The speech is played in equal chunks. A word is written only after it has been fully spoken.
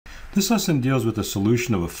This lesson deals with the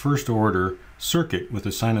solution of a first-order circuit with a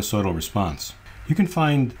sinusoidal response. You can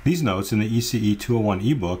find these notes in the ECE201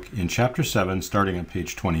 ebook in Chapter 7 starting on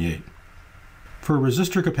page 28. For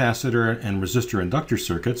resistor capacitor and resistor inductor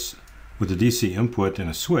circuits with a DC input and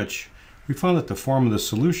a switch, we found that the form of the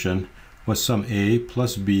solution was some A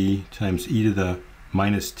plus B times e to the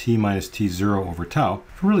minus t0 over tau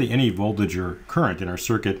for really any voltage or current in our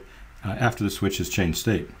circuit after the switch has changed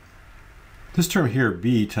state. This term here,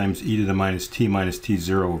 B times e to the minus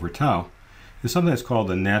t0 over tau, is sometimes called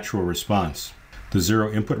the natural response, the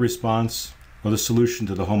zero input response, or the solution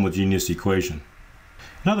to the homogeneous equation.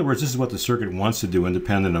 In other words, this is what the circuit wants to do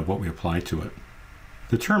independent of what we apply to it.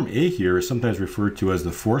 The term A here is sometimes referred to as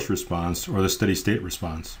the force response or the steady state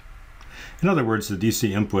response. In other words, the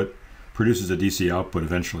DC input produces a DC output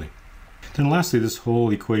eventually. Then lastly, this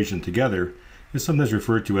whole equation together is sometimes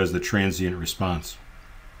referred to as the transient response.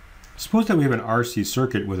 Suppose that we have an RC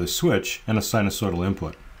circuit with a switch and a sinusoidal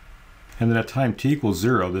input, and that at time t equals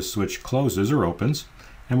 0, this switch closes or opens,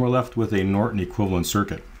 and we're left with a Norton equivalent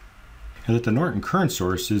circuit. And that the Norton current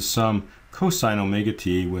source is some cosine omega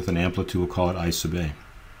t with an amplitude, we'll call it I sub a.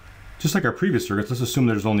 Just like our previous circuits, let's assume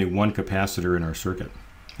there's only one capacitor in our circuit,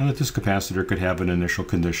 and that this capacitor could have an initial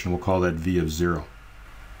condition, we'll call that V of 0. All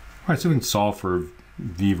right, so we can solve for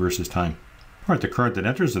V versus time. All right, the current that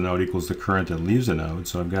enters the node equals the current that leaves the node.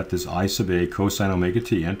 So I've got this I sub a cosine omega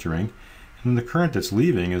t entering, and then the current that's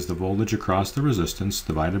leaving is the voltage across the resistance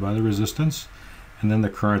divided by the resistance, and then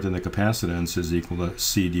the current in the capacitance is equal to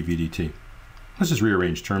C dV dt. Let's just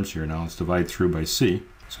rearrange terms here now. Let's divide through by C.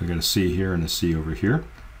 So we've got a C here and a C over here.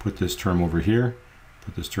 Put this term over here,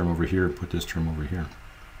 put this term over here, put this term over here.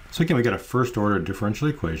 So again, we got a first order differential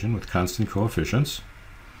equation with constant coefficients.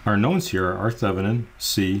 Our knowns here are R Thevenin,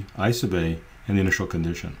 C, I sub a, and the initial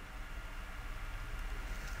condition.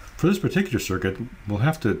 For this particular circuit, we'll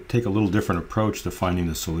have to take a little different approach to finding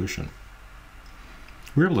the solution.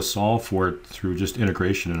 We were able to solve for it through just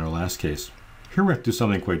integration in our last case. Here we have to do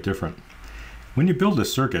something quite different. When you build a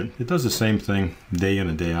circuit, it does the same thing day in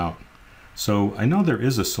and day out. So I know there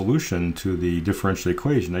is a solution to the differential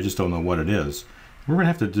equation, I just don't know what it is. What we're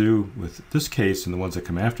going to have to do with this case and the ones that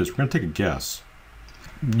come after us, we're going to take a guess.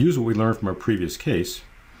 Use what we learned from our previous case,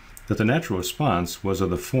 that the natural response was of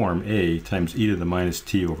the form A times e to the minus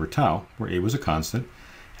t over tau, where A was a constant,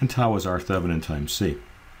 and tau was R Thevenin times C.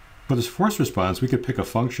 For this force response, we could pick a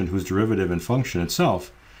function whose derivative and function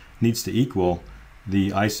itself needs to equal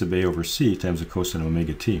the I sub a over C times the cosine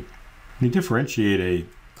omega t. When you differentiate a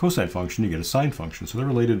cosine function, you get a sine function. So they're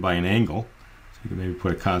related by an angle. So you can maybe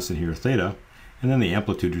put a constant here, theta, and then the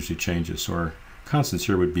amplitude usually changes. So our constants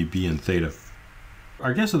here would be b and theta.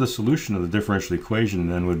 Our guess of the solution of the differential equation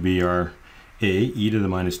then would be our A e to the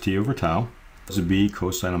minus t over tau plus b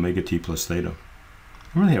cosine omega t plus theta.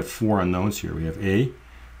 We only have four unknowns here. We have A,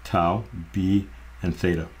 tau, b, and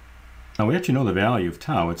theta. Now we actually know the value of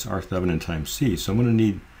tau. It's R Thevenin times C. So I'm going to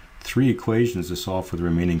need three equations to solve for the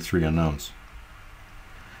remaining three unknowns.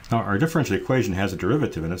 Now our differential equation has a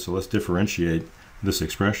derivative in it, so let's differentiate this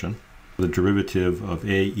expression. The derivative of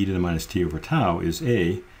A e to the minus t over tau is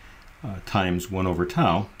A times 1 over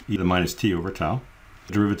tau, e to the minus t over tau.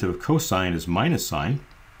 The derivative of cosine is minus sine,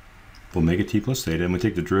 omega t plus theta, and we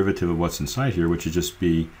take the derivative of what's inside here, which would just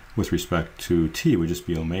be, with respect to t, would just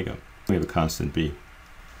be omega. We have a constant b.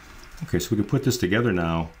 Okay, so we can put this together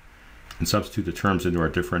now and substitute the terms into our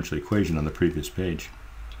differential equation on the previous page.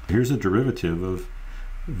 Here's the derivative of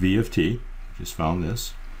v of t, we just found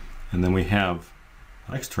this, and then we have,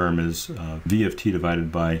 the next term is v of t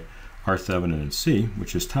divided by R Thevenin and C,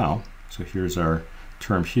 which is tau. So here's our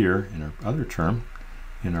term here, and our other term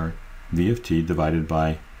in our v of t divided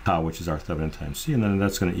by tau, which is R Thevenin times C, and then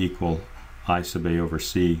that's going to equal I sub a over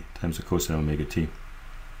C times the cosine omega t.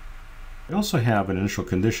 We also have an initial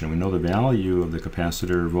condition. We know the value of the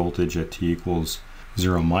capacitor voltage at t equals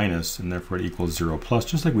 0 minus, and therefore it equals 0 plus,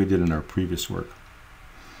 just like we did in our previous work.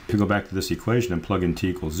 If you go back to this equation and plug in t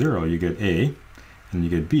equals 0, you get A, and you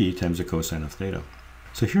get B times the cosine of theta.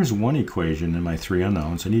 So here's one equation in my three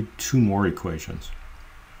unknowns. I need two more equations.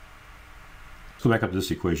 Let's go back up to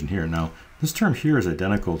this equation here. Now, this term here is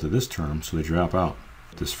identical to this term, so they drop out.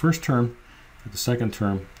 This first term, the second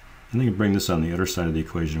term, and then you can bring this on the other side of the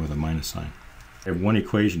equation with a minus sign. I have one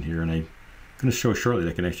equation here, and I'm going to show shortly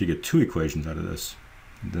that I can actually get two equations out of this,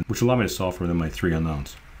 which will allow me to solve for my three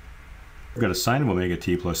unknowns. I've got a sine of omega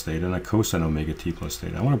t plus theta and a cosine omega t plus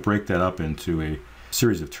theta. I want to break that up into a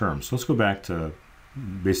series of terms. So let's go back to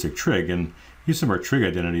basic trig and use some of our trig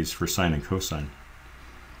identities for sine and cosine.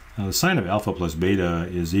 Now the sine of alpha plus beta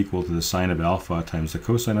is equal to the sine of alpha times the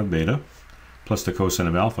cosine of beta plus the cosine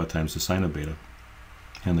of alpha times the sine of beta.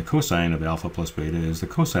 And the cosine of alpha plus beta is the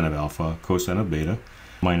cosine of alpha, cosine of beta,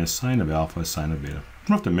 minus sine of alpha, sine of beta. You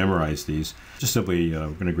don't have to memorize these. Just simply, we're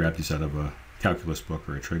going to grab these out of a calculus book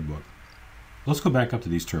or a trig book. Let's go back up to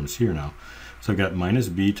these terms here now. So I've got minus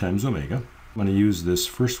b times omega. I'm going to use this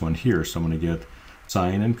first one here. So I'm going to get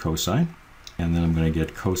sine and cosine. And then I'm going to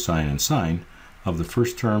get cosine and sine of the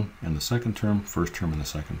first term and the second term, first term and the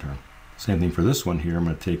second term. Same thing for this one here. I'm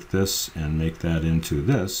going to take this and make that into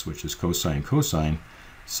this, which is cosine, cosine,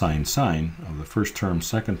 sine, sine of the first term,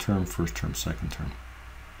 second term, first term, second term.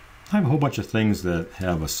 I have a whole bunch of things that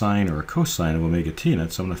have a sine or a cosine of omega t in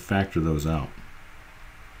it, so I'm going to factor those out.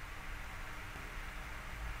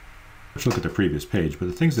 Let's look at the previous page, but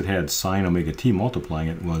the things that had sine omega t multiplying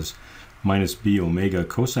it was minus b omega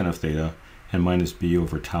cosine of theta and minus b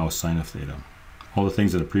over tau sine of theta. All the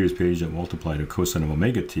things on the previous page that multiplied to cosine of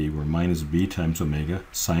omega t were minus b times omega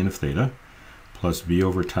sine of theta plus b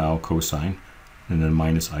over tau cosine and then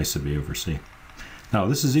minus I sub a over c. Now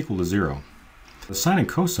this is equal to 0. The sine and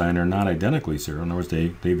cosine are not identically 0. In other words, they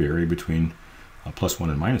vary between plus 1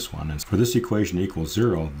 and minus 1. And for this equation to equal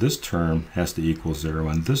 0, this term has to equal 0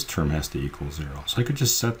 and this term has to equal 0. So I could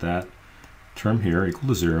just set that term here equal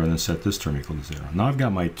to 0 and then set this term equal to 0. Now I've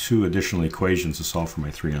got my two additional equations to solve for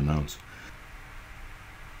my three unknowns.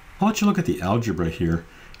 I'll let you look at the algebra here.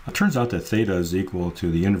 It turns out that theta is equal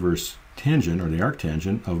to the inverse tangent or the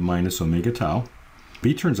arctangent of minus omega tau.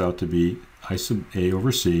 B turns out to be I sub a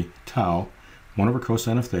over c tau 1 over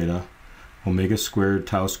cosine of theta omega squared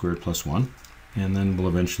tau squared plus 1. And then we'll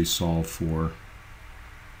eventually solve for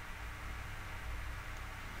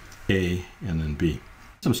a and then b.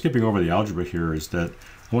 So I'm skipping over the algebra here is that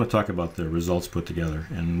I want to talk about the results put together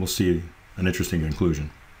and we'll see an interesting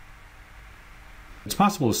conclusion. It's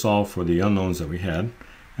possible to solve for the unknowns that we had.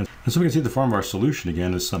 And so we can see the form of our solution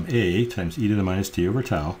again is some a times e to the minus t over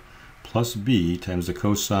tau plus b times the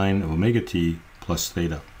cosine of omega t plus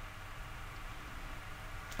theta.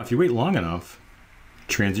 If you wait long enough,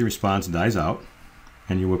 transient response dies out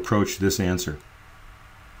and you approach this answer.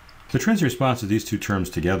 The transient response is these two terms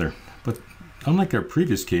together, but unlike our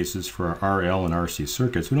previous cases for our RL and RC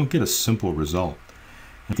circuits, we don't get a simple result.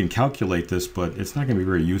 You can calculate this, but it's not going to be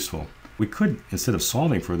very useful. We could, instead of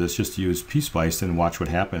solving for this, just use PSpice and watch what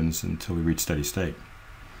happens until we reach steady state.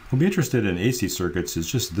 We'll be interested in AC circuits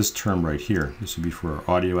is just this term right here. This would be for our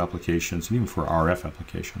audio applications and even for RF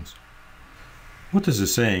applications. What this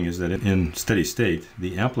is saying is that in steady state,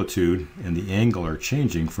 the amplitude and the angle are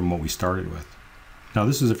changing from what we started with. Now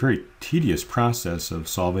this is a very tedious process of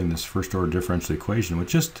solving this first order differential equation with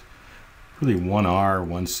just really one R,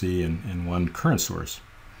 one C, and one current source.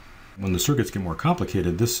 When the circuits get more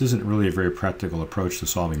complicated, this isn't really a very practical approach to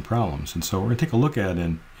solving problems. And so what we're going to take a look at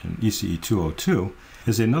in ECE202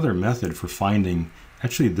 is another method for finding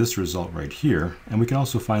actually this result right here. And we can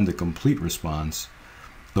also find the complete response,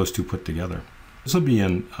 those two put together. This will be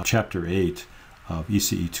in Chapter 8 of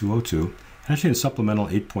ECE202. Actually in Supplemental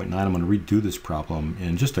 8.9, I'm going to redo this problem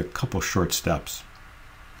in just a couple short steps.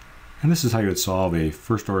 And this is how you would solve a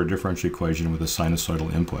first order differential equation with a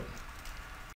sinusoidal input.